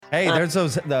Hey, there's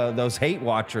those hate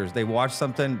watchers. They watch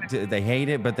something, they hate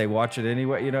it, but they watch it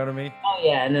anyway. You know what I mean? Oh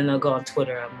yeah, and then they'll go on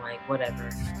Twitter. I'm like, whatever.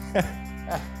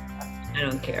 I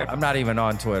don't care. I'm not even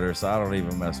on Twitter, so I don't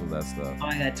even mess with that stuff. Oh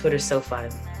my god, Twitter's so fun.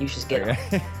 You should get on.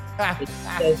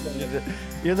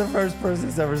 You're the first person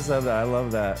that's ever said that. I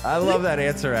love that. I love that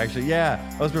answer, actually. Yeah,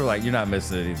 most people are like, you're not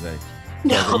missing anything.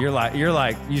 No. You're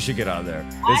like, you should get on there.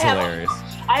 It's hilarious.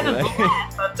 I have a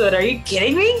blast on Twitter. Are you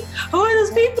kidding me? Who are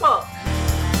those people?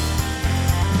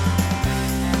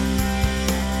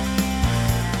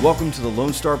 Welcome to the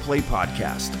Lone Star Play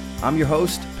Podcast. I'm your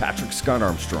host, Patrick Scott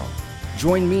Armstrong.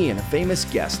 Join me and a famous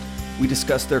guest. We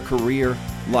discuss their career,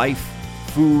 life,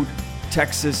 food,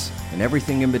 Texas, and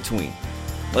everything in between.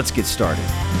 Let's get started.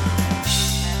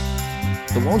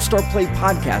 The Lone Star Play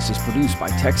Podcast is produced by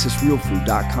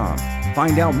TexasRealFood.com.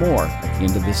 Find out more at the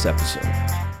end of this episode.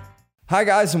 Hi,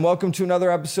 guys, and welcome to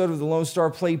another episode of the Lone Star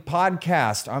Play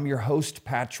Podcast. I'm your host,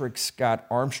 Patrick Scott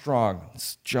Armstrong.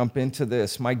 Let's jump into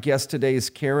this. My guest today is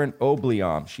Karen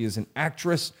Obilom. She is an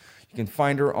actress. You can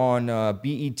find her on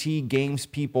BET Games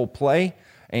People Play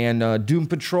and Doom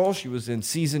Patrol. She was in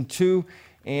Season 2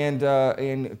 and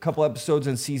in a couple episodes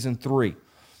in Season 3.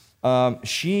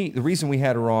 The reason we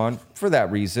had her on, for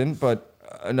that reason, but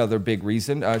another big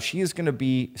reason, she is going to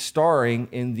be starring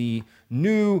in the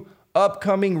new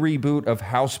upcoming reboot of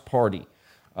House Party.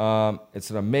 It's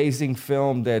an amazing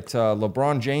film that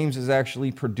Bron James is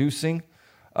actually producing,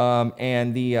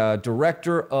 and the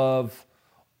director of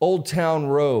Old Town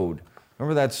Road.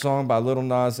 Remember that song by Lil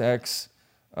Nas X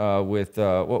with,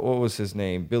 what was his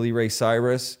name? Billy Ray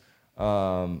Cyrus.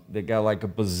 That got like a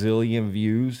bazillion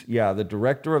views. Yeah, the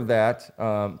director of that,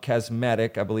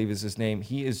 Cosmetic, I believe is his name.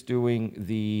 He is doing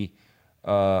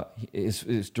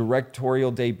his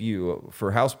directorial debut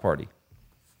for House Party.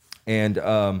 And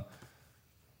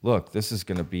look, this is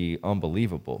going to be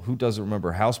unbelievable. Who doesn't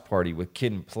remember House Party with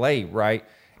Kid and Play, right?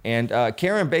 And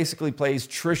Karen basically plays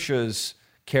Trisha's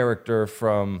character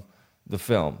from the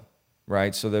film,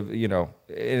 right? So,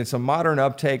 it's a modern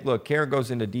uptake. Look, Karen goes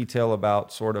into detail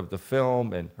about sort of the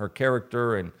film and her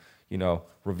character and,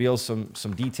 reveals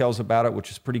some details about it, which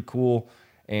is pretty cool.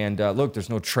 And look, there's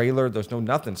no trailer, there's no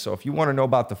nothing. So if you want to know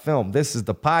about the film, this is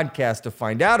the podcast to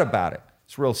find out about it.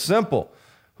 It's real simple.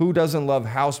 Who doesn't love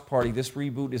House Party? This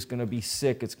reboot is going to be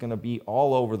sick. It's going to be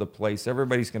all over the place.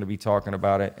 Everybody's going to be talking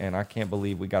about it. And I can't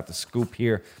believe we got the scoop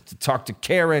here to talk to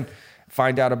Karen,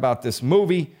 find out about this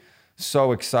movie.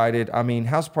 So excited. I mean,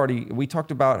 House Party, we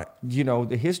talked about,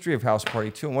 the history of House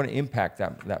Party too, and what impact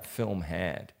that film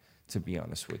had, to be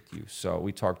honest with you. So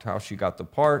we talked how she got the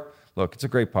part. Look, it's a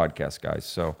great podcast, guys.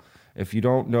 So if you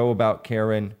don't know about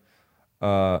Karen,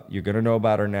 you're going to know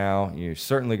about her now. You're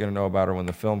certainly going to know about her when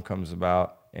the film comes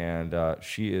about. And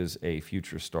she is a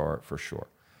future star for sure,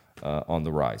 on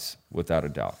the rise, without a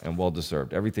doubt, and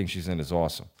well-deserved. Everything she's in is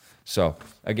awesome. So,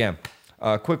 again,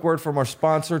 quick word from our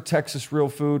sponsor, Texas Real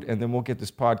Food, and then we'll get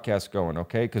this podcast going,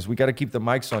 okay? Because we got to keep the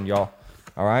mics on, y'all.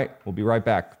 All right? We'll be right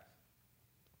back.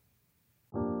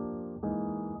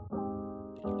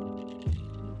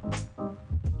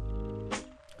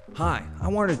 Hi, I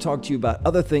wanted to talk to you about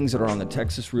other things that are on the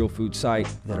Texas Real Food site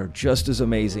that are just as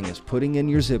amazing as putting in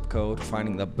your zip code,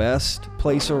 finding the best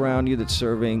place around you that's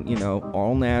serving,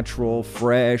 all natural,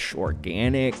 fresh,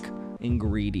 organic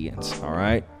ingredients, all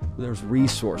right? There's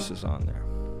resources on there.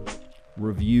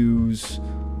 Reviews,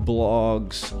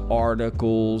 blogs,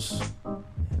 articles,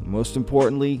 and most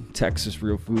importantly, Texas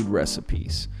Real Food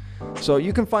recipes. So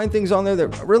you can find things on there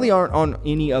that really aren't on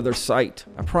any other site.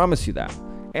 I promise you that.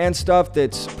 And stuff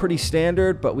that's pretty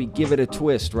standard, but we give it a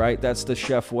twist, right? That's the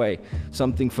chef way.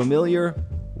 Something familiar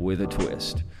with a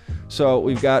twist. So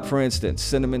we've got, for instance,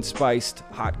 cinnamon spiced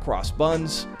hot cross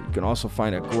buns. You can also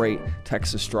find a great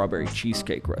Texas strawberry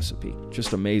cheesecake recipe.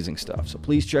 Just amazing stuff. So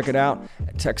please check it out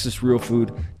at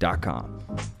TexasRealFood.com.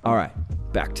 All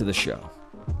right, back to the show.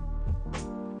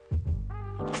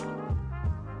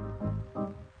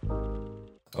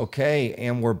 Okay,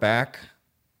 and we're back.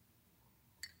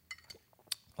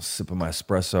 I'll sip of my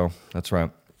espresso. That's right.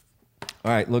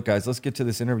 All right, look, guys, let's get to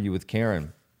this interview with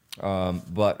Karen.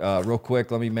 But real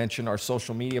quick, let me mention our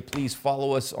social media. Please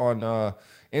follow us on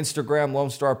Instagram,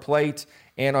 Lone Star Plate,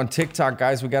 and on TikTok,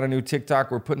 guys. We got a new TikTok.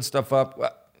 We're putting stuff up.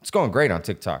 Well, it's going great on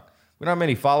TikTok. We don't have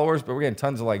many followers, but we're getting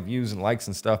tons of views and likes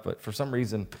and stuff. But for some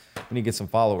reason, we need to get some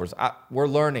followers. We're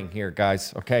learning here,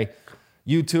 guys, okay?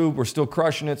 YouTube, we're still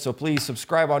crushing it, so please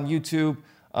subscribe on YouTube.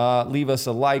 Leave us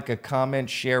a like, a comment,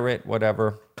 share it,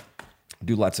 whatever.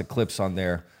 Do lots of clips on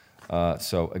there.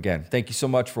 So again, thank you so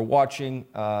much for watching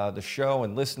the show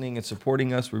and listening and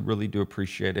supporting us. We really do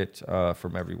appreciate it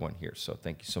from everyone here. So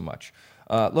thank you so much.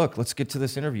 Look, let's get to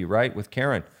this interview, right, with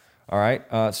Karen. All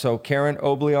right. So Karen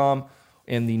Obilom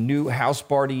in the new House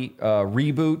Party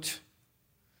reboot.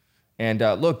 And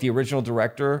look, the original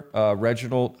director,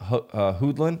 Reginald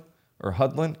Hudlin, or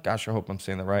Hudlin. Gosh, I hope I'm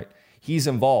saying that right. He's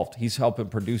involved. He's helping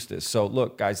produce this. So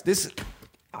look, guys,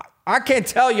 I can't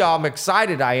tell you how I'm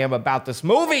excited I am about this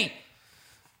movie.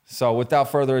 So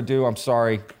without further ado, I'm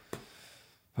sorry.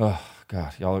 Oh,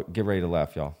 God, y'all get ready to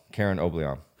laugh, y'all. Karen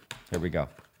Obilom. Here we go.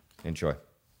 Enjoy.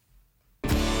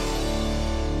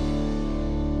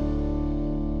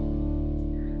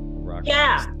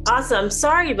 Yeah, awesome.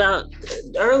 Sorry about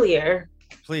earlier.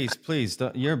 Please,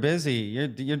 you're busy.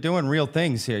 You're doing real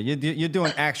things here. You're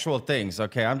doing actual things,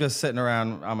 okay? I'm just sitting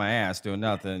around on my ass doing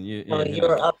nothing.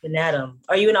 You're up and at 'em.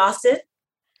 Are you in Austin?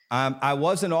 I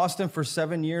was in Austin for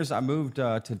 7 years. I moved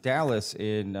to Dallas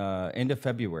in end of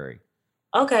February.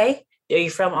 Okay. Are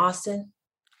you from Austin?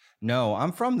 No,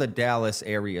 I'm from the Dallas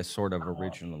area, sort of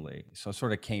originally. So I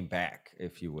sort of came back,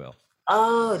 if you will.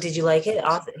 Oh, did you like it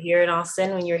here in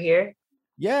Austin when you were here?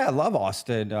 Yeah, I love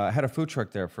Austin. I had a food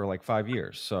truck there for like 5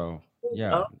 years. So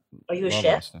yeah. Are you a love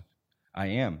chef? Austin. I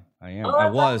am.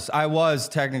 Oh, I was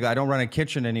technically. I don't run a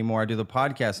kitchen anymore. I do the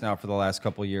podcast now for the last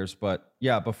couple of years. But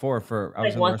yeah, before I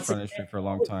was in the restaurant industry for a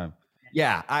long time.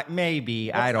 Yeah,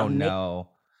 I don't know.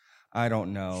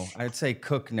 I'd say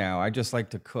cook now. I just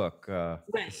like to cook. Right.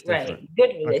 Good. Good.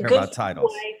 I don't care about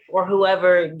titles. Wife or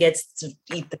whoever gets to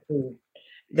eat the food.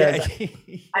 Yeah.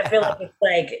 I feel like it's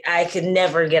like I could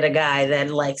never get a guy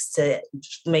that likes to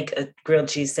make a grilled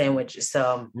cheese sandwich.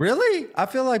 So really, I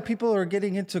feel like people are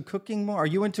getting into cooking more. Are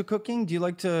you into cooking? Do you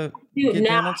like to get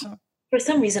down on something? For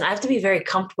some reason, I have to be very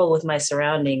comfortable with my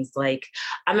surroundings. Like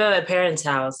I'm at my parents'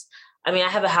 house. I mean, I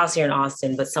have a house here in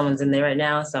Austin, but someone's in there right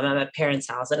now. So I'm at my parents'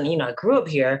 house and, I grew up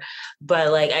here,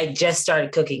 but like, I just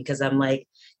started cooking because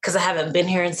I haven't been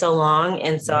here in so long.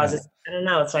 And so I was I don't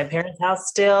know, it's my parents' house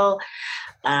still.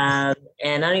 And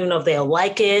I don't even know if they'll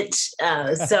like it.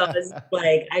 So it's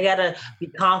like, I gotta be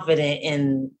confident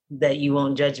in that you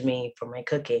won't judge me for my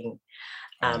cooking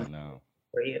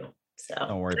for you. So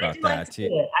don't worry about that.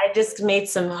 I just made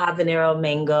some habanero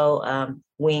mango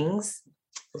wings.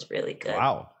 It was really good.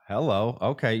 Wow. Hello.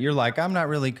 Okay. You're like, I'm not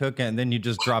really cooking. And then you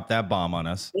just drop that bomb on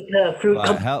us. With the fruit.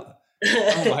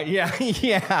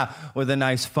 Yeah. With a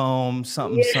nice foam,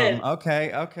 something.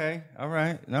 Okay. All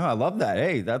right. No, I love that.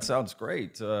 Hey, that sounds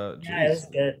great. Yeah, it was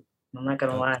good. I'm not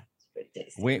going to lie.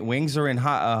 Wings are in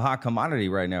hot commodity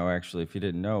right now, actually, if you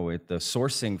didn't know it. The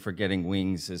sourcing for getting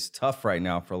wings is tough right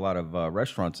now for a lot of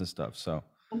restaurants and stuff. So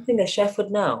something a chef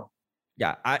would know.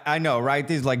 Yeah, I know, right?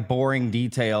 These like boring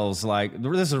details, like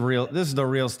this is the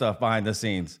real stuff behind the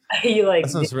scenes. You like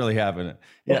that's what's really happening.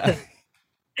 Yeah.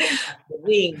 The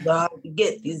wings are hard to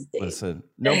get these days. Listen,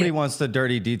 nobody wants the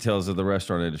dirty details of the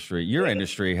restaurant industry. Your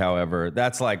industry, however,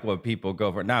 that's like what people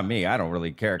go for. Not me. I don't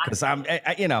really care because I'm.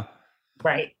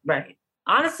 Right.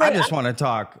 Honestly, I just want to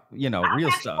talk, real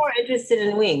stuff. I'm more interested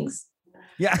in wings.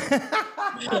 Yeah,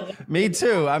 me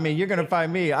too. I mean, you're gonna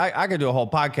find me. I could do a whole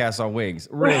podcast on wings.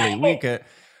 Really,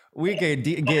 we could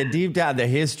get deep down the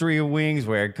history of wings,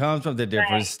 where it comes from, the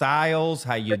different styles,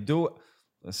 how you do it.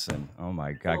 Listen, oh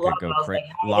my God, I could go crazy.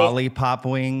 Lollipop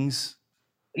wings.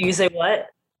 You say what?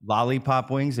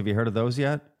 Lollipop wings. Have you heard of those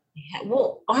yet? Yeah,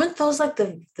 well, aren't those like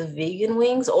the vegan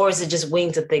wings, or is it just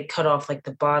wings that they cut off like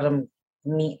the bottom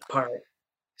meat part?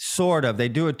 Sort of. They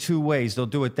do it two ways. They'll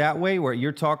do it that way where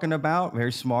you're talking about,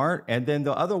 very smart. And then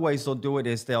the other ways they'll do it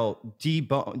is they'll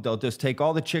debone. They'll just take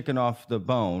all the chicken off the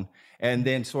bone and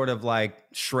then sort of like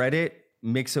shred it,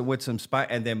 mix it with some spice,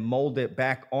 and then mold it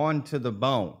back onto the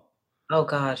bone. Oh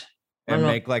God. And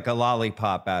make like a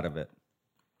lollipop out of it.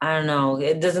 I don't know.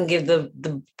 It doesn't give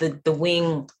the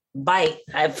wing bite.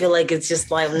 I feel like it's just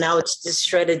like, now it's just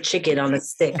shredded chicken on a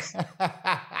stick.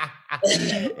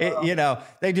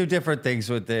 They do different things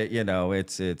with it.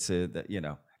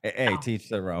 Hey, teach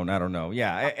their own. I don't know.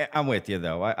 Yeah, I'm with you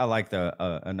though. I like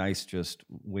a nice just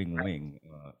wing.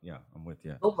 Yeah, I'm with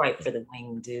you. Go right for the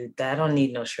wing, dude. I don't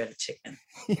need no shredded chicken.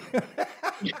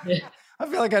 I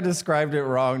feel like I described it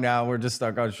wrong. Now we're just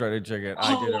stuck on shredded chicken.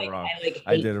 I did it wrong.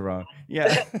 I did it wrong.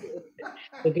 Yeah.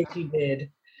 Look what you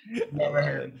did. Never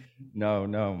heard. No,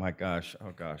 my gosh.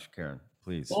 Oh gosh, Karen,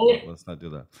 please let's not do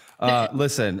that.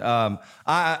 Listen,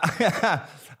 I've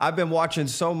been watching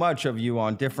so much of you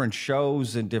on different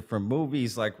shows and different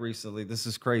movies. Like recently, this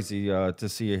is crazy to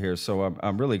see you here. So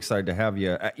I'm really excited to have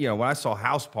you. When I saw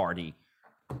House Party,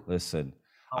 listen.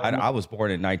 I was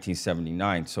born in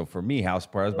 1979, so for me, House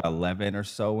Party, I was about 11 or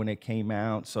so when it came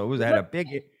out. So it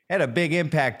had a big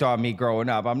impact on me growing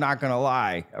up. I'm not gonna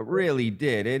lie, it really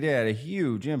did. It had a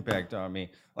huge impact on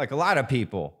me, like a lot of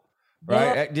people.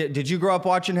 Yeah. right? Did you grow up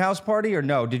watching House Party or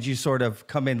no? Did you sort of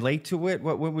come in late to it?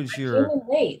 What was your?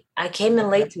 I came in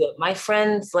late to it. My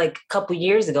friends, like a couple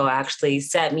years ago, actually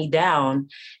sat me down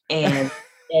and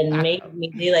made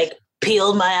me, they like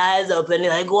peeled my eyes open.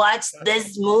 They're like, watch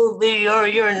this movie or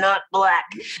you're not black.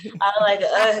 I'm like,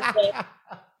 okay,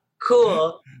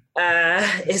 cool.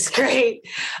 It's great.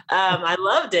 I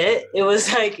loved it. It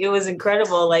was like, it was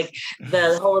incredible. Like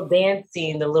the whole dance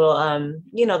scene, the little,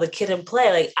 the kid and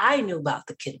play. Like I knew about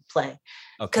the kid and play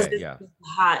because Okay, it's yeah,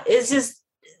 hot. It's just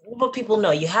what people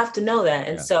know. You have to know that.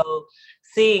 And yeah, so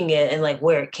seeing it and like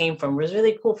where it came from was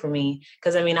really cool for me.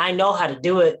 Cause I mean, I know how to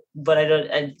do it, but I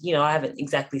haven't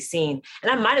exactly seen, and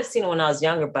I might've seen it when I was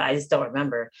younger, but I just don't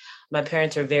remember. My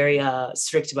parents are very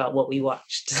strict about what we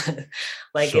watched.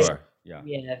 Like it's, sure, yeah.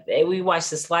 yeah, we watch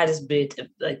the slightest bit of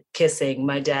like kissing.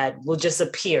 My dad will just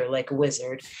appear like a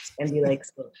wizard and be like,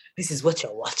 so this is what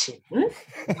you're watching. No,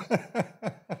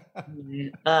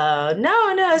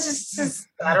 it's just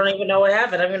I don't even know what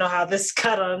happened. I don't even know how this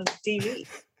got on TV.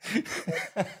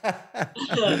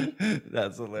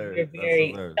 That's We're hilarious. That's very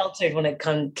hilarious. sheltered when it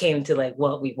came to like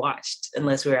what we watched,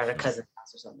 unless we were at a cousin's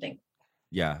house or something.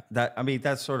 Yeah,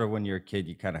 that's sort of when you're a kid,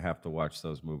 you kind of have to watch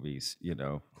those movies,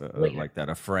 Later. like that.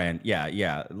 A friend,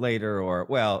 yeah, later or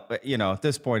well, at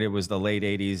this point, it was the late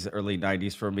 '80s, early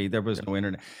 '90s for me. There was no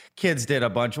internet. Kids did a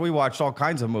bunch. We watched all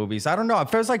kinds of movies. I don't know. It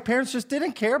feels like parents just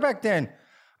didn't care back then.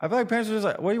 I feel like parents were just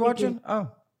like, "What are you watching?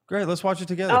 Oh, great, let's watch it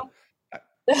together."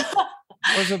 Oh.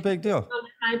 What's a big deal?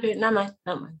 Not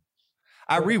mine.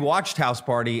 I rewatched House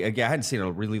Party again. I hadn't seen it in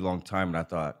a really long time, and I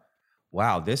thought,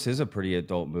 wow, this is a pretty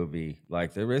adult movie.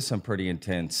 Like there is some pretty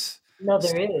intense No, there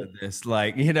stuff is. in this.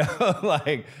 Like,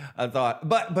 like I thought,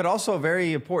 but also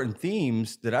very important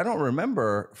themes that I don't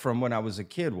remember from when I was a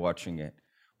kid watching it,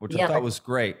 which I Yeah, thought was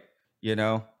great.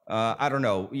 I don't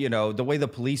know, the way the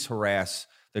police harass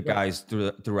the yeah, guys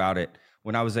throughout it.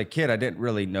 When I was a kid, I didn't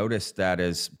really notice that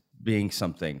as being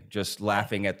something, just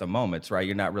laughing at the moments, right?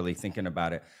 You're not really thinking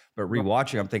about it. But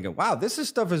rewatching, I'm thinking, wow,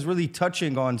 stuff is really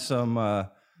touching on some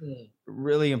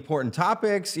really important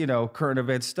topics, current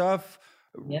event stuff,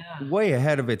 yeah, way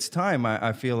ahead of its time,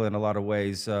 I feel in a lot of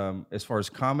ways, as far as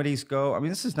comedies go. I mean,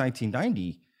 this is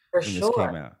 1990 for when this came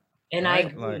sure. out, And I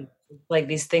right? Like, agree. Like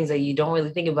these things that you don't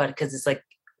really think about it because it's like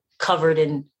covered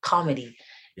in comedy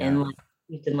yeah, and like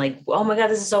you can like, oh my God,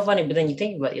 this is so funny. But then you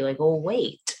think about it, you're like, oh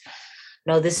wait,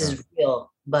 no, this yeah, is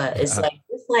real. But yeah, it's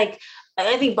like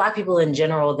I think Black people in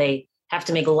general, they have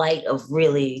to make light of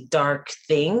really dark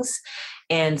things.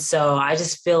 And so I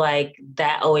just feel like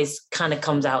that always kind of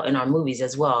comes out in our movies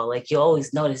as well. Like you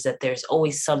always notice that there's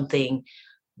always something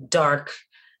dark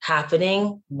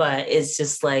happening, but it's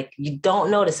just like you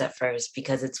don't notice at first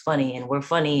because it's funny and we're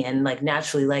funny and like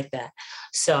naturally like that.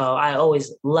 So I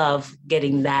always love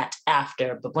getting that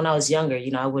after. But when I was younger,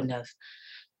 I wouldn't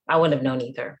have known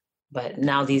either. But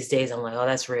now these days I'm like, oh,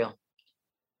 that's real.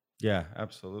 yeah,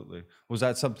 absolutely. Was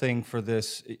that something for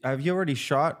this? Have you already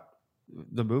shot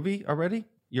the movie already?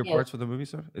 Your Yeah, parts for the movie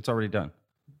stuff? It's already done.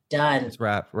 done. It's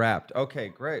wrapped. Okay,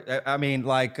 great. I mean,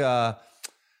 like, are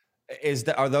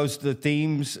those the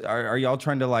themes? Are y'all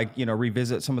trying to like,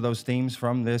 revisit some of those themes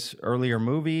from this earlier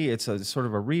movie? It's a sort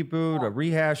of a reboot, a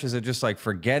rehash. Is it just like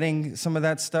forgetting some of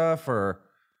that stuff or?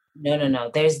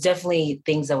 No. There's definitely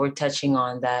things that we're touching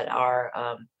on that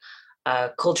are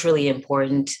culturally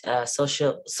important,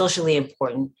 socially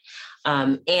important,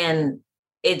 and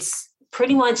it's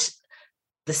pretty much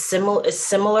it's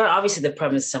similar. Obviously, the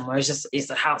premise is similar. It's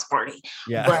a house party,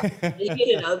 Yeah.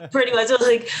 but pretty much. I was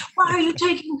like, why are you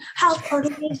taking house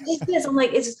party? It's this. I'm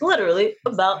like, it's literally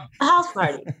about a house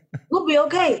party. We'll be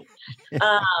okay.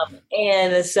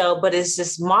 And so, but it's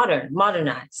just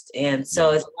modernized. And so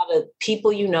Yeah. it's a lot of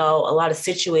people, a lot of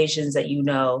situations that,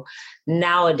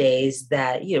 nowadays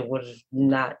that, would have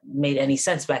not made any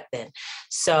sense back then.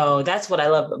 So that's what I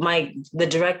love. The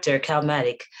director, Cal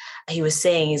Matic, he was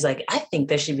saying, he's like, I think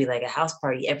there should be like a house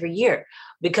party every year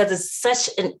because it's such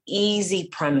an easy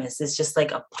premise. It's just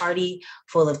like a party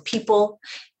full of people.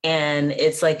 And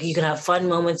it's like you can have fun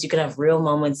moments, you can have real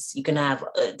moments, you can have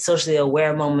socially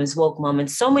aware moments, woke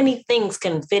moments. So many things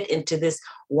can fit into this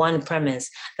one premise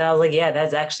that I was like, yeah,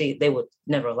 that's actually, they would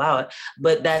never allow it,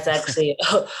 but that's actually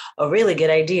a really good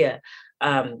idea.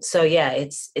 So yeah,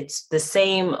 it's the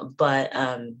same, but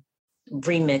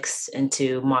remixed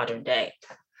into modern day.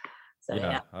 So Yeah,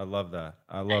 yeah. I love that.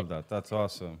 I love that. That's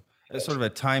awesome. It's sort of a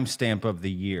timestamp of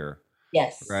the year,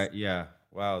 Yes. right? Yeah.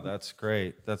 Wow, that's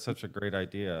great. That's such a great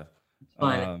idea.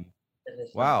 Fun. Um,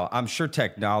 Wow. I'm sure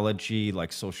technology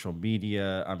like social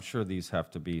media, I'm sure these have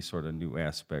to be sort of new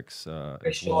aspects For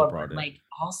as well sure, brought but in. like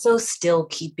also still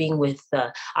keeping with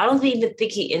the, I don't even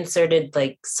think he inserted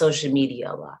like social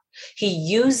media a lot. He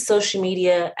used social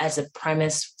media as a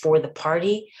premise for the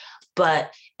party,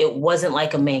 but it wasn't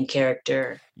like a main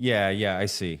character Yeah, yeah, I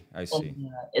see. I see.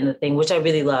 in the thing, which I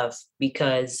really love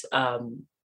because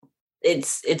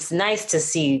it's nice to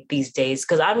see these days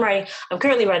because I'm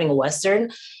currently writing a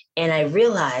Western and I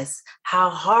realize how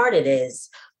hard it is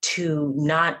to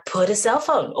not put a cell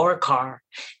phone or a car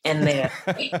in there.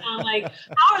 I'm like,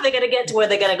 how are they going to get to where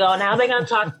they're going to go? And how are they going to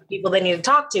talk to the people they need to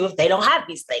talk to if they don't have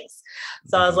these things?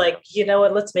 So I was like, you know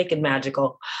what, let's make it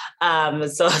magical.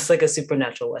 So it's like a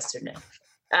supernatural Western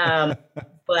now.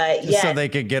 But Just so yeah, they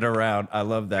could get around. I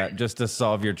love that. Just to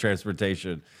solve your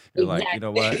transportation. You're like, you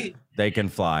know what? exactly. They can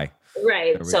fly.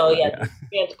 Right. There we So go. yeah,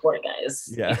 transport guys.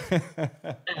 Yeah.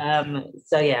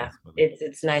 So yeah, That's funny.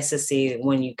 it's nice to see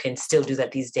when you can still do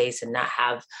that these days and not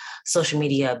have social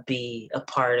media be a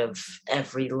part of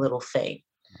every little thing.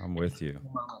 I'm with you.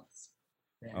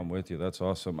 Yeah. I'm with you. That's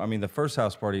awesome. I mean, the first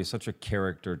house party is such a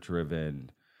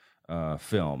character-driven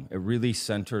film. It really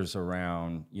centers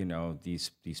around, you know,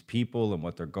 these people and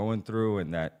what they're going through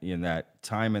and that in that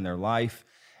time in their life.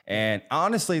 And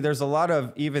honestly, there's a lot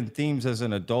of even themes as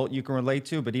an adult you can relate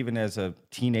to, but even as a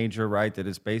teenager, right, that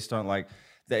is based on like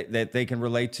that they can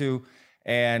relate to.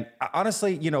 And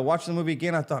honestly, you know, watching the movie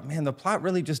again, I thought, man, the plot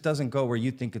really just doesn't go where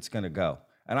you think it's going to go.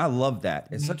 And I love that.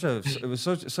 It was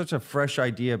such a fresh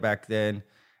idea back then.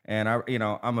 And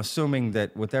I'm assuming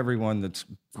that with everyone that's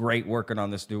great working on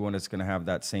this new one, it's going to have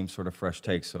that same sort of fresh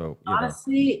take. So,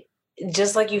 Honestly,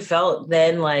 just like you felt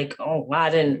then, like, oh, wow, I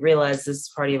didn't realize this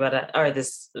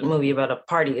movie about a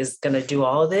party is gonna do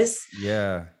all of this.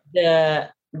 yeah. The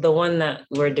one that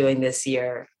we're doing this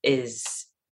year is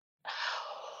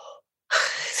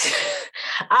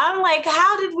I'm like,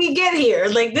 how did we get here?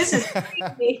 Like, this is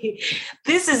crazy.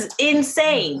 This is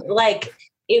insane. Like,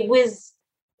 it was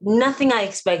nothing I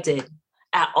expected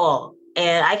at all.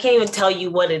 And I can't even tell you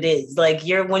what it is. Like,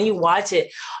 when you watch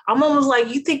it, I'm almost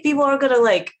like, you think people are gonna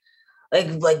like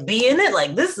be in it?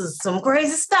 Like, this is some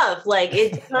crazy stuff. Like,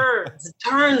 it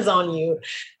turns on you,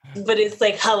 but it's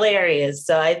like hilarious.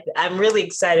 So I'm really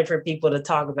excited for people to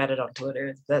talk about it on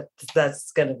Twitter.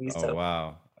 That's gonna be Oh, so.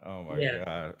 wow. Oh my Yeah.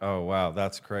 God. Oh, wow.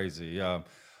 That's crazy.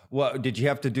 What did you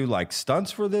have to do like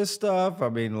stunts for this stuff? I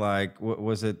mean, like,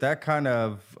 was it that kind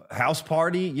of house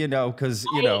party, you know, cause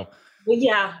Well,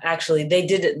 yeah, actually, they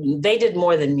did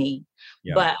more than me,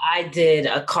 yeah. but I did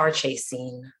a car chase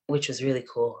scene, which was really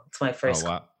cool. It's my Oh, first.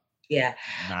 wow. Yeah,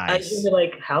 Nice. you're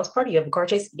like, house party. You have a car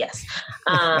chase? Yes.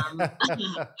 Um,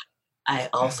 I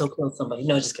also killed somebody.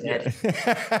 No, just kidding.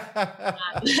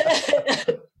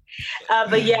 Yeah.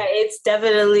 But yeah, it's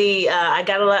definitely. I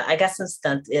got some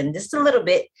stunts in just a little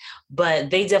bit, but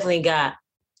they definitely got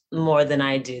more than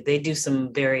I do. They do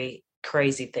some very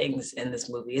crazy things in this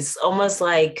movie. It's almost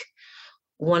like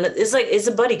it's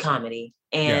a buddy comedy,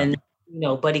 Yeah. and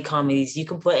buddy comedies, you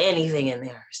can put anything in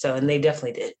there. So, and they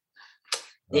definitely did.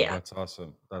 Oh, Yeah. that's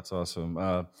awesome. That's awesome.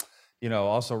 Also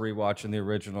rewatching the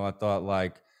original, I thought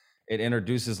like it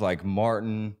introduces like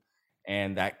Martin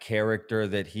and that character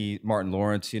that Martin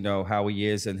Lawrence, how he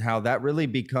is and how that really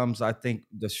becomes, I think,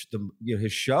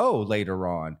 his show later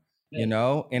on,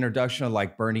 introduction of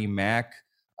like Bernie Mac.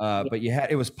 But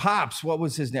it was Pops. What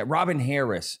was his name? Robin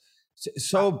Harris.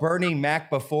 So Bernie Mac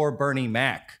before Bernie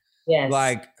Mac. Yes.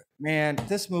 Like, man,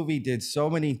 this movie did so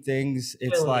many things.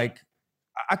 It's Really? like,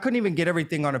 I couldn't even get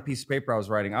everything on a piece of paper I was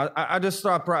writing. I just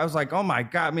thought, I was like, oh my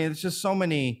God, I mean, it's just so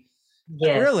many.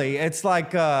 Yes. Really, it's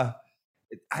like, I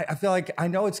feel like I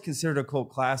know it's considered a cult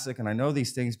classic and I know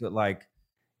these things, but like,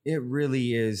 it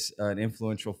really is an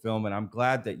influential film. And I'm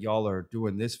glad that y'all are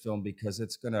doing this film because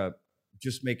it's going to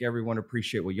just make everyone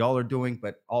appreciate what y'all are doing,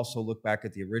 but also look back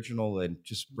at the original and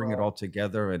just bring it all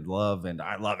together and love. And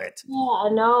I love it. Yeah, I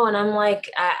know. And I'm like,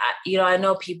 I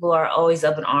know people are always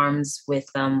up in arms with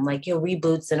like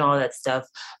reboots and all that stuff,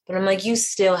 but I'm like, you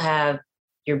still have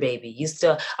your baby.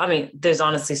 I mean, there's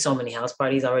honestly so many house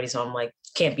parties already. So I'm like,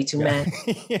 can't be too mad.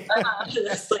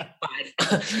 That's like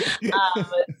 5.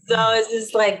 So it's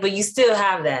just like, but you still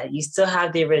have that. You still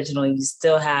have the original. You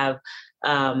still have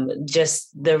just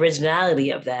the originality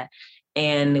of that.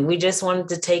 And we just wanted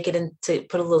to take it and to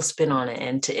put a little spin on it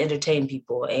and to entertain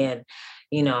people. And,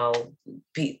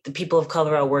 the people of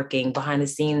color are working behind the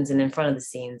scenes and in front of the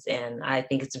scenes. And I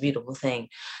think it's a beautiful thing.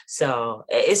 So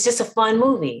it's just a fun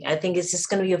movie. I think it's just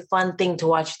going to be a fun thing to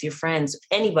watch with your friends,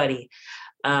 anybody.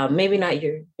 Maybe not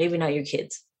your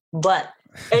kids, but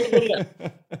anybody else.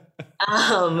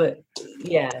 Um,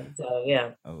 yeah. So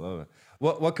yeah. I love it.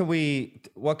 What can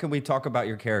we talk about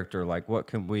your character? Like, what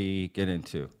can we get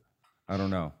into? I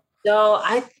don't know. So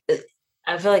I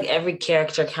feel like every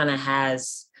character kind of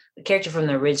has the character from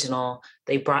the original.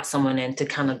 They brought someone in to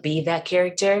kind of be that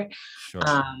character. Sure.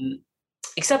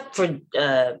 Except for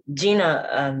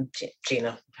Gina,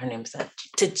 her name's that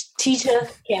Tisha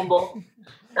Campbell.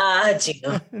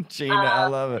 Gina. Gina, I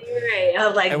love it. Right. I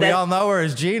was like, and we all know her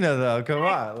as Gina, though. Come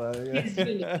on.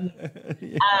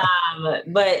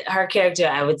 But her character,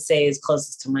 I would say, is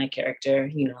closest to my character,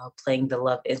 playing the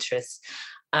love interest.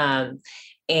 And,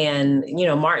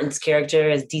 Martin's character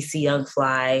is DC Young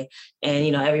Fly,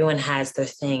 and, everyone has their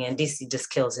thing, and DC just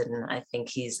kills it. And I think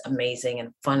he's amazing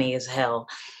and funny as hell.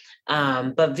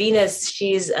 But Venus,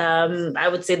 she's, I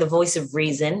would say, the voice of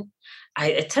reason.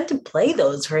 I tend to play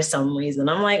those for some reason.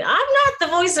 I'm like, I'm not the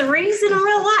voice of reason in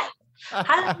real life.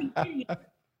 How did we get here?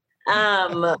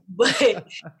 But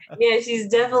yeah, she's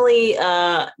definitely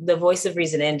the voice of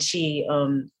reason, and she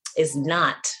is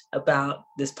not about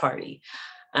this party.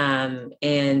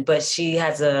 But she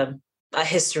has a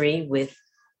history with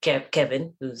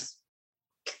Kevin, who's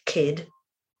kid.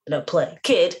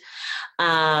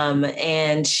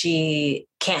 And she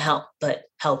can't help but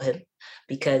help him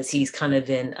because he's kind of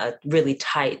in a really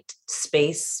tight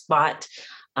spot,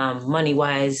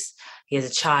 money-wise. He has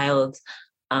a child,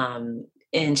 and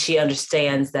she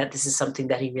understands that this is something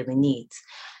that he really needs.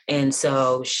 And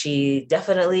so she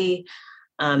definitely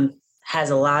has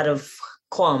a lot of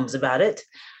qualms about it,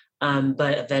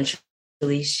 but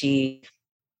eventually she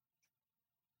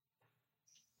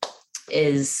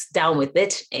is down with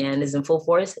it and is in full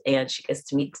force, and she gets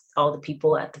to meet all the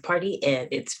people at the party, and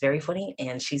it's very funny,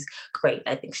 and she's great.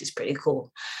 I think she's pretty cool.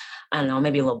 I don't know,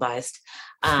 maybe a little biased.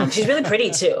 She's really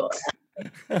pretty too.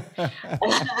 But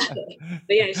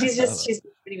yeah, she's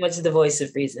pretty much the voice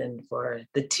of reason for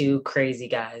the two crazy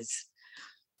guys.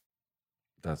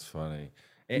 That's funny.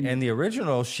 And the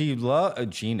original, she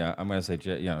loved Gina. I'm gonna say,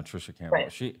 Trisha Campbell.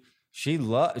 Right. She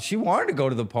wanted to go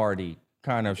to the party.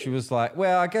 Kind of. She was like,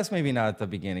 well, I guess maybe not at the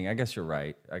beginning. I guess you're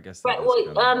right. I guess. Right.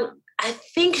 Well, I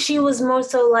think she was more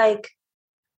so like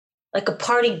a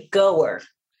party goer.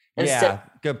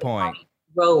 Good point.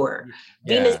 Thrower.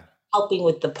 Yeah. Venus helping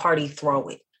with the party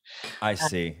throwing. I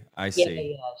see. Yeah.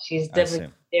 She's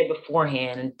definitely there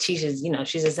beforehand, and she's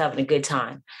just having a good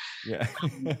time. Yeah.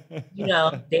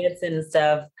 Dancing and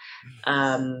stuff.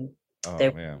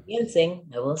 They're dancing.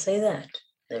 I will say that.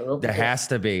 There has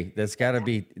to be. There's got to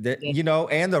be.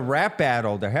 And the rap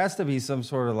battle. There has to be some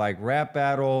sort of like rap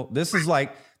battle. This is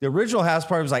like the original house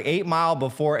party was like 8 Mile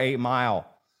before 8 Mile.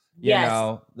 You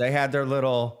know, they had their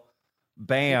little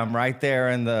bam right there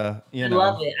in the.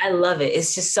 I love it.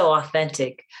 It's just so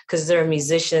authentic because they're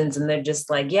musicians and they're just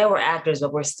like, yeah, we're actors,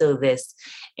 but we're still this,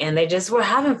 and we're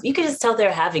having. You can just tell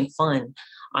they're having fun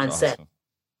on set.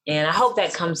 And I hope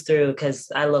that comes through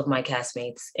because I love my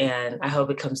castmates, and I hope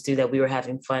it comes through that we were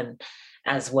having fun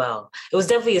as well. It was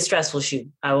definitely a stressful shoot,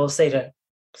 I will say that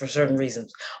for certain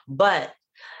reasons, but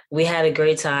we had a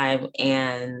great time.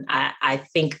 And I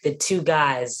think the two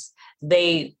guys,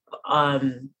 they,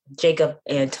 Jacob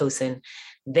and Tosin,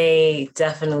 they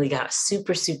definitely got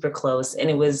super, super close. And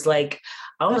it was like,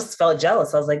 I almost felt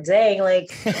jealous. I was like, dang,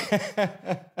 like,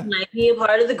 might be a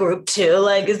part of the group too.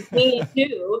 Like, it's me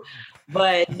too.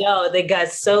 But no, they got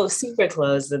so super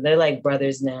close, and they're like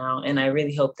brothers now. And I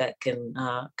really hope that can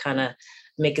kind of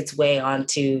make its way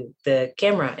onto the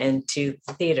camera and to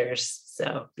the theaters.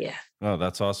 So yeah. Oh,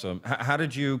 that's awesome. How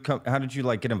did you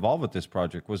like get involved with this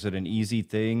project? Was it an easy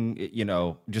thing?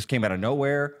 Just came out of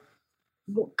nowhere?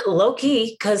 Low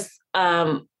key, because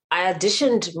I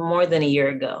auditioned more than a year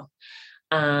ago.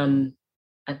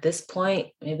 At this point,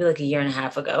 maybe like a year and a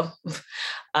half ago,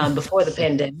 before the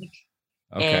pandemic.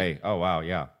 Okay. Oh, wow.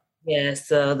 Yeah. Yeah.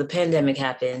 So the pandemic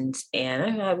happened,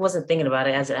 and I wasn't thinking about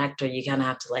it. As an actor, you kind of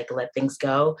have to like let things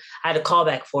go. I had a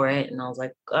callback for it, and I was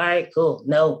like, all right, cool.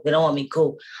 No, they don't want me.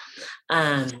 Cool.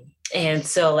 And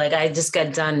so like I just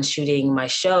got done shooting my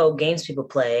show, Games People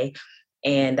Play,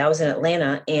 and that was in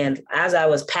Atlanta. And as I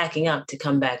was packing up to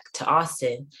come back to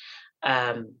Austin,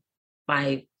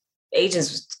 my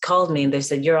agents called me and they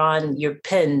said, you're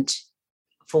pinned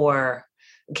for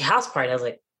house party. I was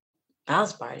like,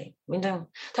 house party? We don't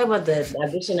talk about the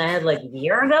audition I had like a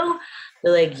year ago.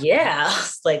 They're like, yeah. I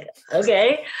was like,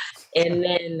 okay. And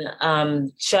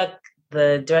then Chuck,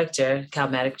 the director,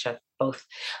 Calmatic, Chuck, both,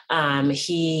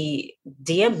 he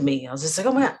DM'd me. I was just like,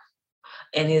 oh my God.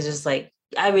 And he was just like,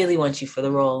 I really want you for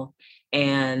the role.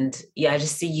 And yeah, I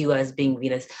just see you as being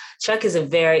Venus. Chuck is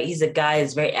he's a guy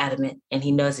who's very adamant, and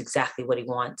he knows exactly what he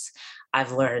wants,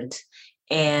 I've learned.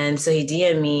 And so he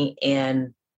DM'd me,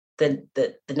 and the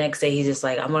next day he's just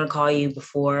like, I'm gonna call you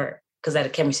before, because I had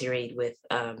a chemistry read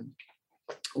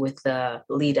with the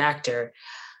lead actor.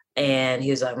 And he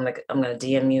was like, I'm gonna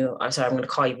DM you. I'm sorry, I'm gonna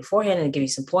call you beforehand and give you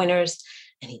some pointers.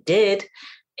 And he did.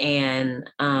 And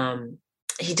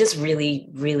he just really,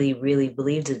 really, really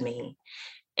believed in me.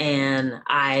 And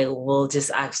I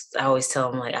always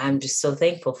tell him, like, I'm just so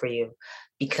thankful for you,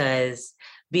 because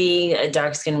being a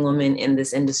dark-skinned woman in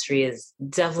this industry is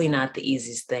definitely not the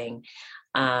easiest thing.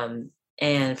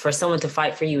 And for someone to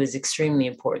fight for you is extremely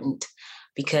important,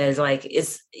 because like,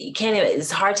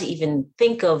 it's hard to even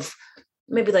think of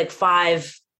maybe like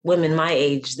 5 women my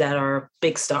age that are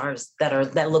big stars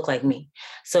that look like me.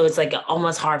 So it's like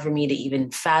almost hard for me to even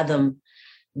fathom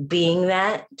being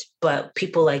that, but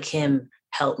people like him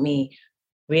help me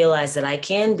realize that I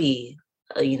can be,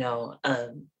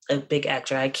 a big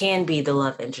actor. I can be the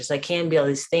love interest. I can be all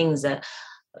these things that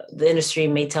the industry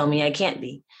may tell me I can't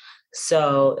be.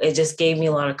 So it just gave me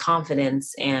a lot of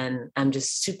confidence, and I'm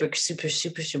just super, super,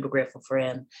 super, super grateful for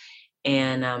him.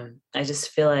 And I just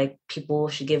feel like people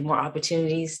should give more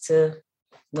opportunities to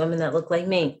women that look like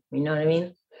me. You know what I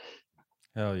mean?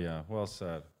 Hell yeah. Well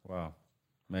said. Wow.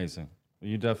 Amazing.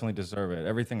 You definitely deserve it.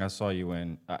 Everything I saw you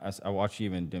in, I watched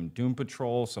you in Doom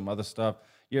Patrol, some other stuff.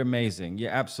 You're amazing. You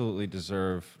absolutely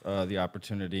deserve the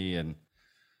opportunity, and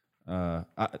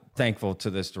thankful to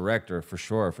this director for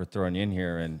sure for throwing you in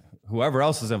here, and whoever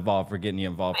else is involved for getting you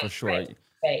involved for sure.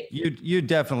 Right. You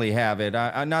definitely have it.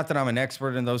 Not that I'm an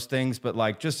expert in those things, but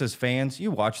like, just as fans,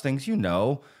 you watch things, you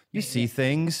see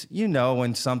things,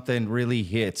 when something really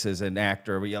hits as an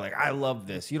actor, but you're like, I love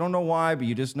this. You don't know why, but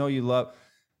you just know you love.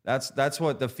 That's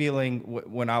what the feeling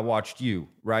when I watched you,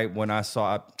 right? When I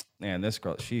saw, man, this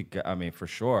girl, for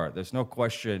sure. There's no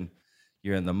question.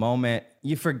 You're in the moment.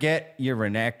 You forget you're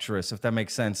an actress, if that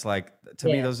makes sense. Like, to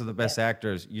me, those are the best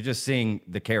actors. You're just seeing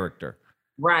the character.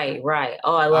 Right.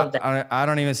 Oh, I love that. I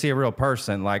don't even see a real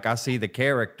person. Like, I see the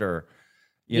character,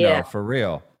 for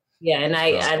real. Yeah, and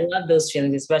I love those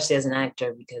feelings, especially as an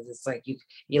actor, because it's like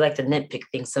you like to nitpick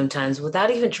things sometimes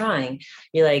without even trying.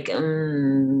 You're like,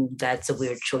 that's a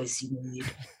weird choice you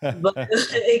made. But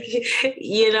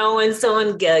when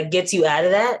someone gets you out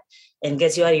of that and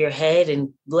gets you out of your head and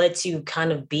lets you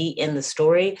kind of be in the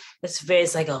story,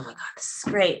 it's like, oh my God, this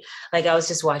is great. Like, I was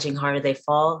just watching Harder They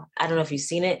Fall. I don't know if you've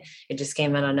seen it. It just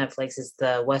came out on Netflix. It's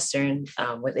the Western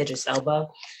with Idris Elba.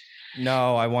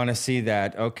 No, I want to see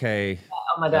that. Okay.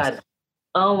 Oh my God. Yes.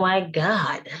 Oh my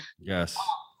God. Yes.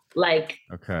 Like.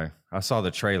 Okay. I saw the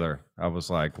trailer. I was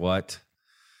like, what?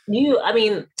 A lot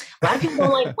of people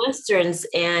don't like Westerns,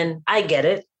 and I get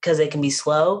it because they can be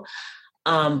slow.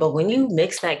 But when you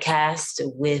mix that cast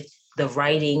with the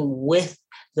writing, with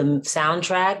the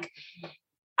soundtrack,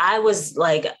 I was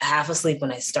like half asleep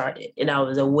when I started, and I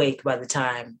was awake by the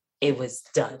time it was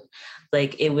done.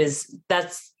 Like,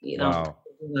 wow.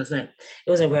 It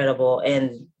was incredible.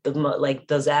 And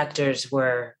those actors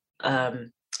were, I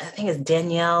think it's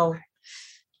Danielle.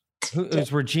 Who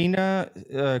is Regina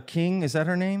King? Is that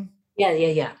her name?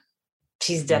 Yeah.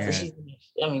 She's definitely,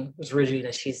 it's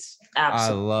Regina. She's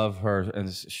absolutely. I love her.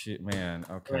 And she, man,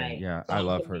 okay. Right. Yeah, I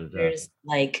love her to death.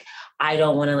 Like, I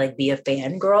don't want to be a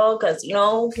fangirl because,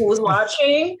 who's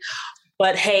watching.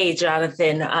 But hey,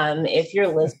 Jonathan, if you're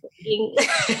listening.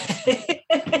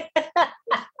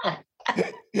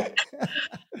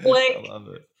 I love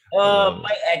it.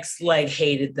 My ex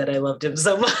hated that I loved him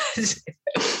so much.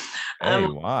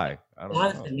 Why? I don't know.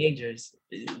 Jonathan Majors,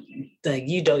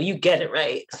 you get it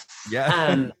right.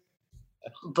 Yeah.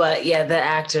 But yeah, the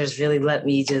actors really let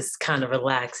me just kind of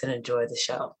relax and enjoy the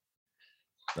show.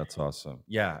 That's awesome.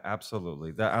 Yeah,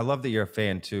 absolutely. I love that you're a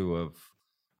fan too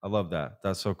I love that.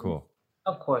 That's so cool.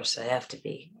 Of course, I have to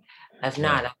be. If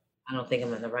not, I don't think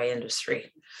I'm in the right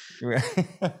industry. You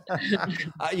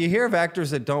hear of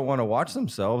actors that don't want to watch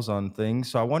themselves on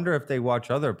things. So I wonder if they watch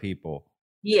other people.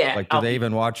 Yeah. Like, do they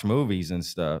even watch movies and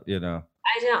stuff, I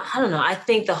don't know. I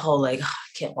think the whole I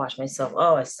can't watch myself.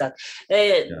 Oh, I suck.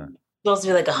 It's supposed to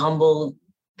be like a humble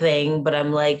thing, but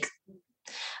I'm like,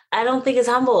 I don't think it's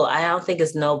humble. I don't think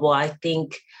it's noble. I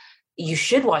think you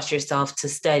should watch yourself to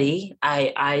study.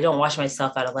 I don't watch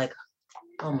myself out of like,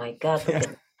 oh my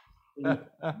God.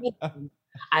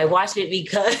 I watch it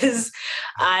because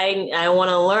I want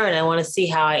to learn. I want to see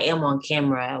how I am on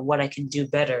camera and what I can do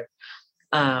better.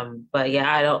 But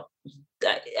yeah,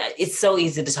 it's so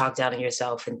easy to talk down on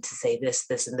yourself and to say this,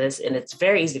 and this, and it's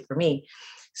very easy for me.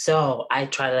 So I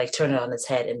try to turn it on its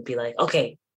head and be like,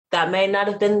 okay, that may not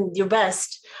have been your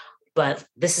best, but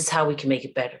this is how we can make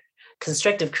it better.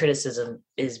 Constructive criticism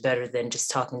is better than just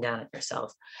talking down at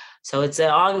yourself. So it's an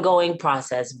ongoing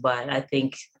process, but I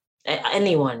think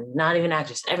anyone, not even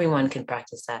actors, everyone can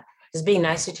practice that. Just being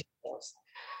nice to yourselves.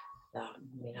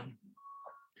 You know.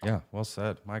 Yeah, well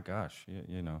said. My gosh,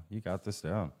 you know, you got this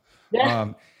down.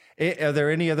 Yeah. Are there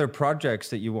any other projects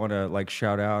that you want to like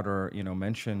shout out or, you know,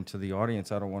 mention to the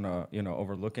audience? I don't want to, you know,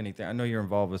 overlook anything. I know you're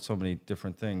involved with so many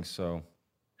different things. So,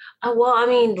 Well, I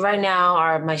mean, right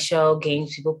now, my show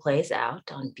Games People plays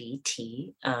out on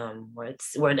BT.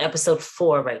 We're in episode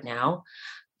 4 right now,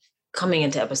 coming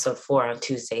into episode 4 on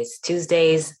Tuesdays.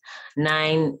 Tuesdays,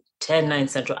 9, 10, 9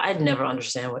 Central. I'd never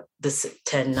understand what this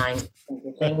 10, 9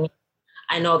 Central thing.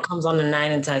 I know it comes on the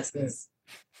 9 in Texas.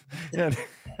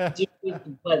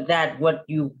 But what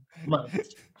you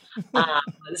must.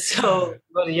 So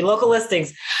go to your local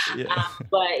listings. yeah.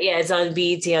 But yeah, it's on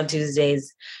BET on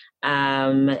Tuesdays.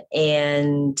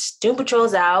 And Doom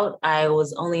Patrol's out. I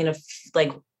was only in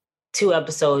like 2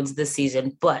 episodes this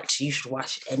season, but you should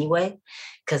watch it anyway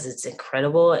because it's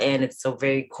incredible and it's a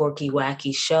very quirky,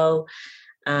 wacky show.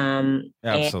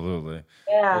 Absolutely.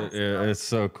 Yeah, It's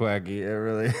so quaggy. It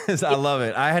really is. I love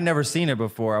it. I had never seen it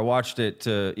before. I watched it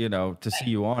to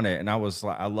see you on it, and I was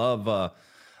like, I loved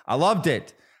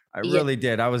it. I really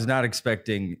did. I was not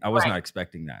expecting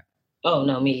that. Oh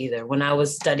no, me either. When I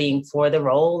was studying for the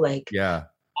role, like Yeah.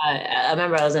 I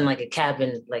remember I was in like a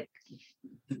cabin, like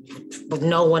with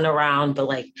no one around, but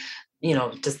like, you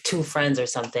know, just 2 friends or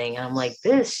something. And I'm like,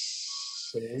 this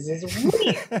is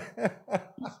weird.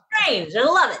 Strange. I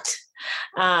love it.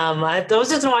 I was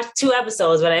just gonna watch 2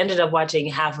 episodes, but I ended up watching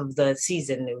half of the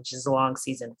season, which is a long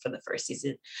season for the first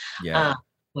season. Yeah.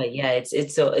 But yeah,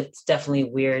 it's definitely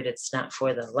weird. It's not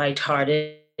for the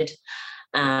lighthearted.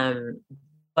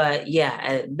 But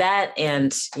yeah, that,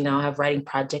 and you know, I have writing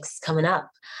projects coming up.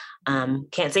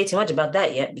 Can't say too much about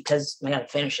that yet because I gotta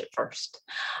finish it first.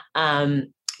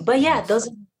 But yeah, those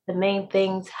are the main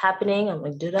things happening. I'm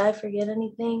like, did I forget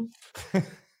anything?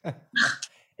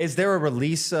 Is there a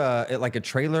release, like a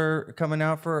trailer coming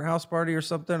out for House Party or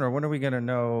something? Or when are we going to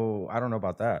know? I don't know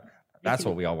about that. That's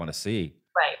what we all want to see.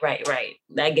 Right.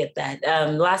 I get that.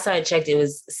 Last time I checked, it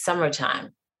was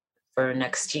summertime for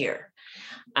next year.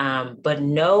 But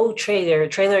no trailer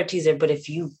or teaser. But if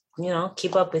you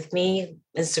keep up with me,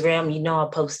 Instagram, you know I'll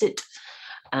post it.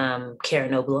 Karen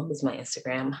Obilom is my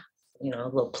Instagram, a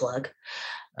little plug.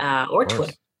 Or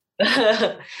Twitter.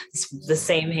 It's the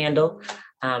same handle.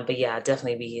 But yeah, I'll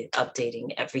definitely be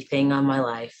updating everything on my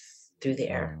life through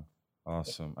there.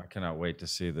 Awesome. I cannot wait to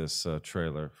see this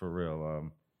trailer for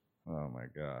real. Oh my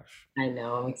gosh. I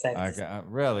know. I'm excited.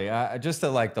 Really, just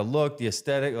the look, the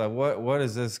aesthetic, like what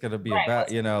is this going to be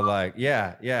about?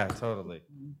 Yeah, totally.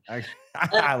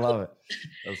 I love it.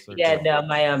 That's so cool. No,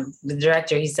 my the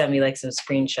director, he sent me like some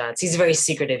screenshots. He's very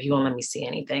secretive. He won't let me see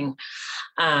anything.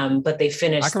 But they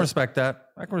finished. I can respect that.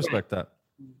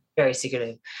 Very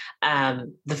secretive.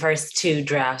 The first 2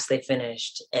 drafts they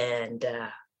finished, and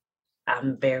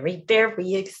I'm very,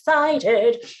 very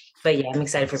excited. But yeah, I'm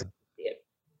excited for it.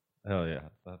 Hell yeah,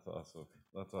 that's awesome.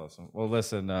 Well,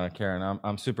 listen, Karen,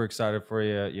 I'm super excited for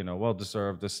you. Well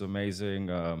deserved. This is amazing.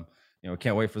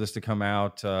 Can't wait for this to come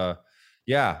out.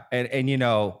 Yeah,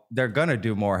 and they're gonna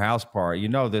do more House Party.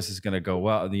 This is gonna go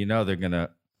well. They're gonna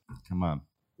come on.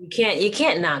 You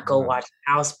can't not go watch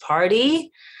House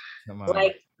Party. Come on.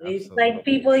 Like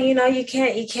people, you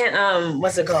can't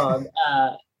what's it called?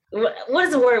 What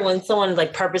is the word when someone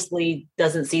like purposely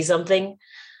doesn't see something?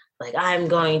 Like, I'm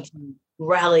going to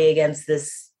rally against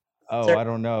this. I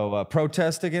don't know.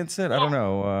 Protest against it? Yeah. I don't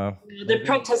know. They're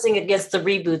protesting against the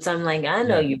reboots. I'm like, I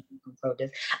know you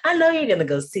protest. I know you're gonna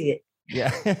go see it. Yeah.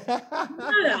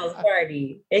 House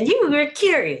Party, and you were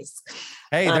curious.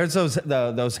 Hey, there's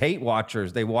those hate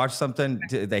watchers. They watch something,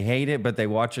 they hate it, but they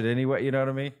watch it anyway. You know what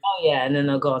I mean? Oh yeah, and then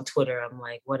they'll go on Twitter. I'm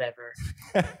like, whatever.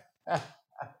 I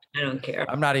don't care.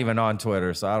 I'm not even on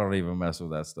Twitter, so I don't even mess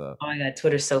with that stuff. Oh my God,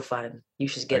 Twitter's so fun. You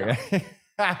should get on.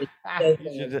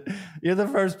 You're the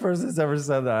first person that's ever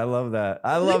said that. I love that.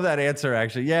 I love that answer,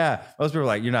 actually. Yeah. Most people are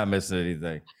like, you're not missing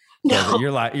anything. No.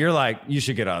 You're like, you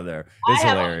should get on there. It's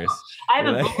hilarious. I have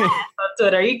a blast on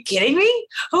Twitter. Are you kidding me?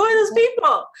 Who are those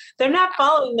people? They're not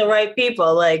following the right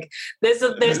people. Like, there's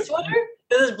Twitter.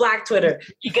 This is Black Twitter.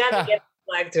 You got to get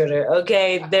Black Twitter,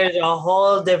 okay? There's a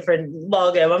whole different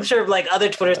ballgame. I'm sure like other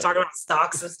Twitter's talking about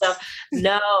stocks and stuff.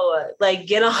 No, like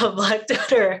get on Black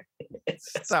Twitter.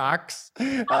 Stocks.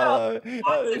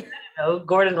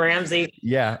 Gordon Ramsay.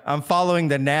 Yeah, I'm following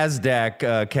the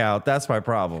NASDAQ account. That's my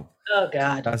problem. Oh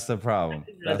God. That's the problem.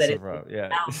 Yeah.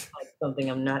 Sounds like something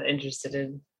I'm not interested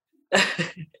in.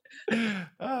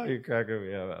 Oh, you're cracking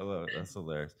me up. I love it. That's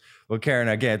hilarious. Well, Karen,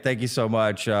 again, thank you so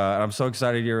much. I'm so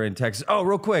excited you're in Texas. Oh,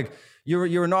 real quick,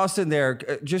 you're in Austin there.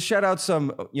 Just shout out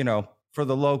some, for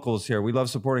the locals here. We love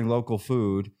supporting local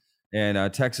food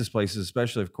and Texas places,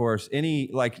 especially, of course. Any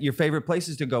like your favorite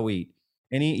places to go eat?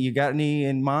 You got any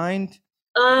in mind?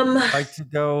 Like to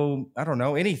go, I don't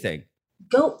know, anything.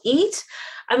 Go eat?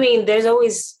 I mean, there's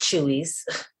always Chewy's.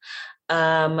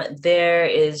 There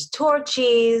is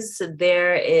Torchy's.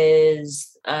 There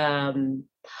is Hop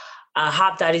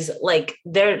Daddy's. Like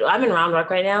I'm in Round Rock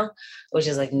right now, which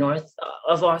is like north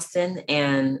of Austin.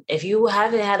 And if you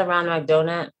haven't had a Round Rock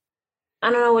donut, I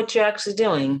don't know what you're actually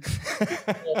doing.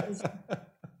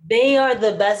 They are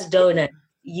the best donut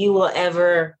you will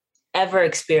ever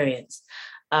experience.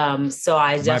 So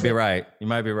I definitely might be right. You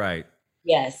might be right.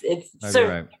 Yes, it's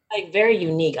right. Like very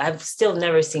unique. I've still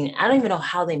never seen it. I don't even know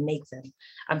how they make them.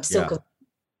 I'm still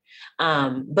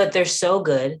confused. But they're so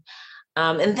good.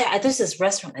 And there's this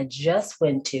restaurant I just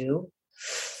went to,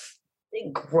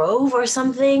 Grove or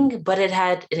something, but it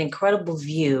had an incredible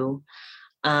view.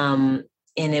 And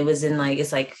it was in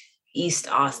it's like East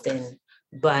Austin,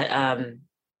 but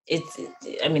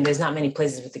there's not many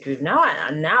places with the Grove. Now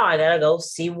I gotta go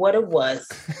see what it was.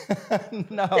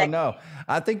 No.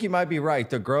 I think you might be right.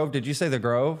 The Grove, did you say the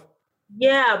Grove?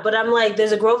 Yeah, but I'm like,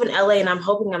 there's a Grove in LA and I'm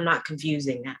hoping I'm not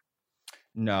confusing that.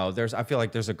 No, I feel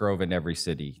like there's a Grove in every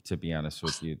city, to be honest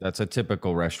with you. That's a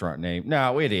typical restaurant name.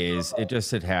 No, it is.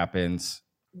 It happens.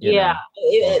 Yeah.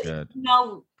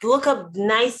 Look up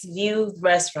nice view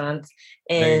restaurants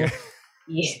in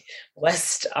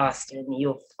West Austin.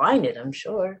 You'll find it, I'm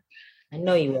sure. I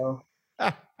know you will.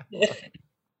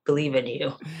 Believe in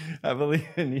you. I believe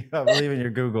in you. I believe in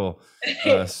your Google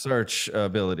search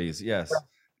abilities. Yes,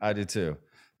 I do too.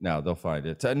 No, they'll find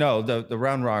it. No, the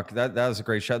Round Rock, that was a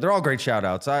great shout. They're all great shout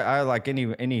outs. I like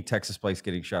any Texas place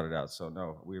getting shouted out. So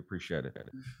no, we appreciate it.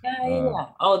 Yeah.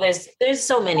 Oh, there's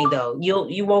so many though.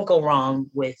 You won't go wrong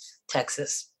with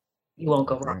Texas. You won't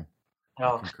go wrong at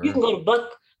all. You can go to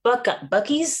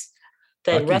Buc-ee's.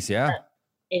 Buc-ee's, yeah.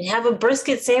 And have a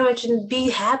brisket sandwich and be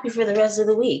happy for the rest of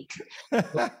the week. You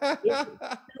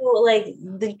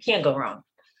can't go wrong.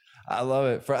 I love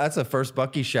it. That's the first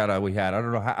Buc-ee's shout out we had.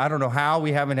 I don't know how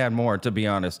we haven't had more, to be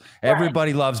honest.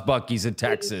 Everybody loves Buc-ee's in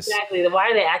Texas. Exactly.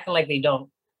 Why are they acting like they don't?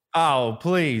 Oh,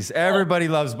 please. Everybody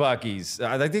loves Buc-ee's.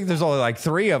 I think there's only like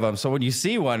 3 of them. So when you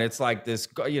see one, it's like this,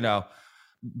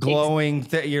 glowing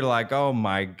thing. You're like, oh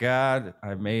my God,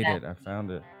 I made it. I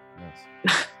found it.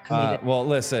 Yes. Well,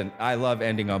 listen, I love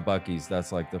ending on Buc-ee's.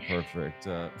 That's like the perfect.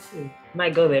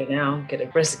 Might go there now. Get a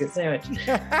brisket sandwich.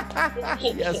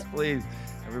 Yes, please.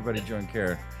 Everybody join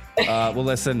Karen. Well,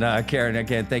 listen, Karen,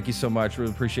 again, thank you so much.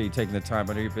 Really appreciate you taking the time.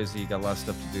 I know you're busy. You got a lot of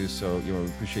stuff to do. So, we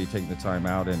appreciate you taking the time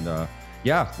out. And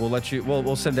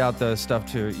we'll send out the stuff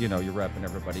to, your rep and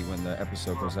everybody when the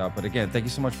episode goes out. But again, thank you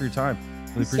so much for your time.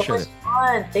 Really appreciate it.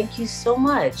 Fun. Thank you so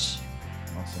much.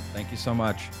 Awesome. Thank you so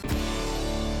much.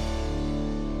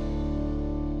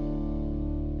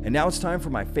 And now it's time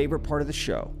for my favorite part of the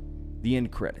show, the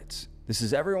end credits. This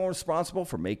is everyone responsible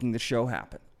for making the show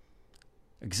happen.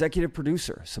 Executive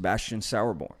producer, Sebastian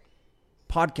Sauerborn.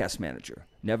 Podcast manager,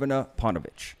 Nevena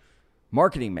Ponovich.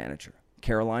 Marketing manager,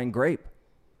 Caroline Grape.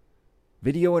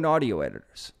 Video and audio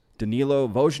editors, Danilo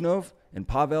Vojnov and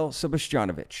Pavel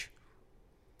Sebastianovich.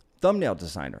 Thumbnail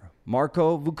designer,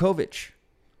 Marko Vukovic.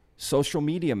 Social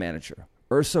media manager,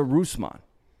 Ursa Rusman.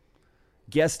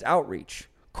 Guest outreach,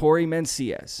 Corey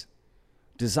Menciez.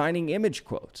 Designing image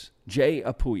quotes, Jay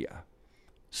Apuya.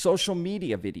 Social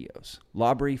media videos,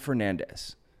 Labri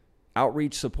Fernandez.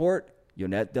 Outreach support,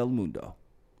 Yonet Del Mundo.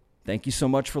 Thank you so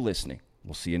much for listening.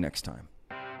 We'll see you next time.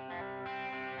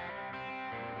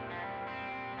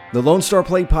 The Lone Star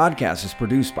Plate podcast is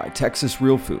produced by Texas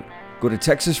Real Food. Go to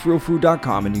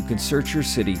texasrealfood.com and you can search your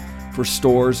city for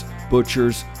stores,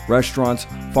 butchers, restaurants,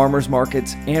 farmers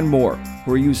markets, and more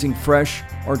who are using fresh,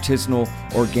 artisanal,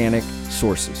 organic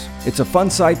sources. It's a fun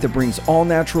site that brings all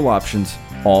natural options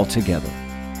all together.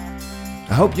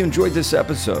 I hope you enjoyed this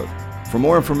episode. For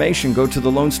more information, go to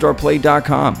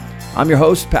thelonestarplate.com. I'm your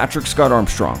host, Patrick Scott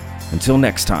Armstrong. Until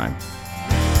next time.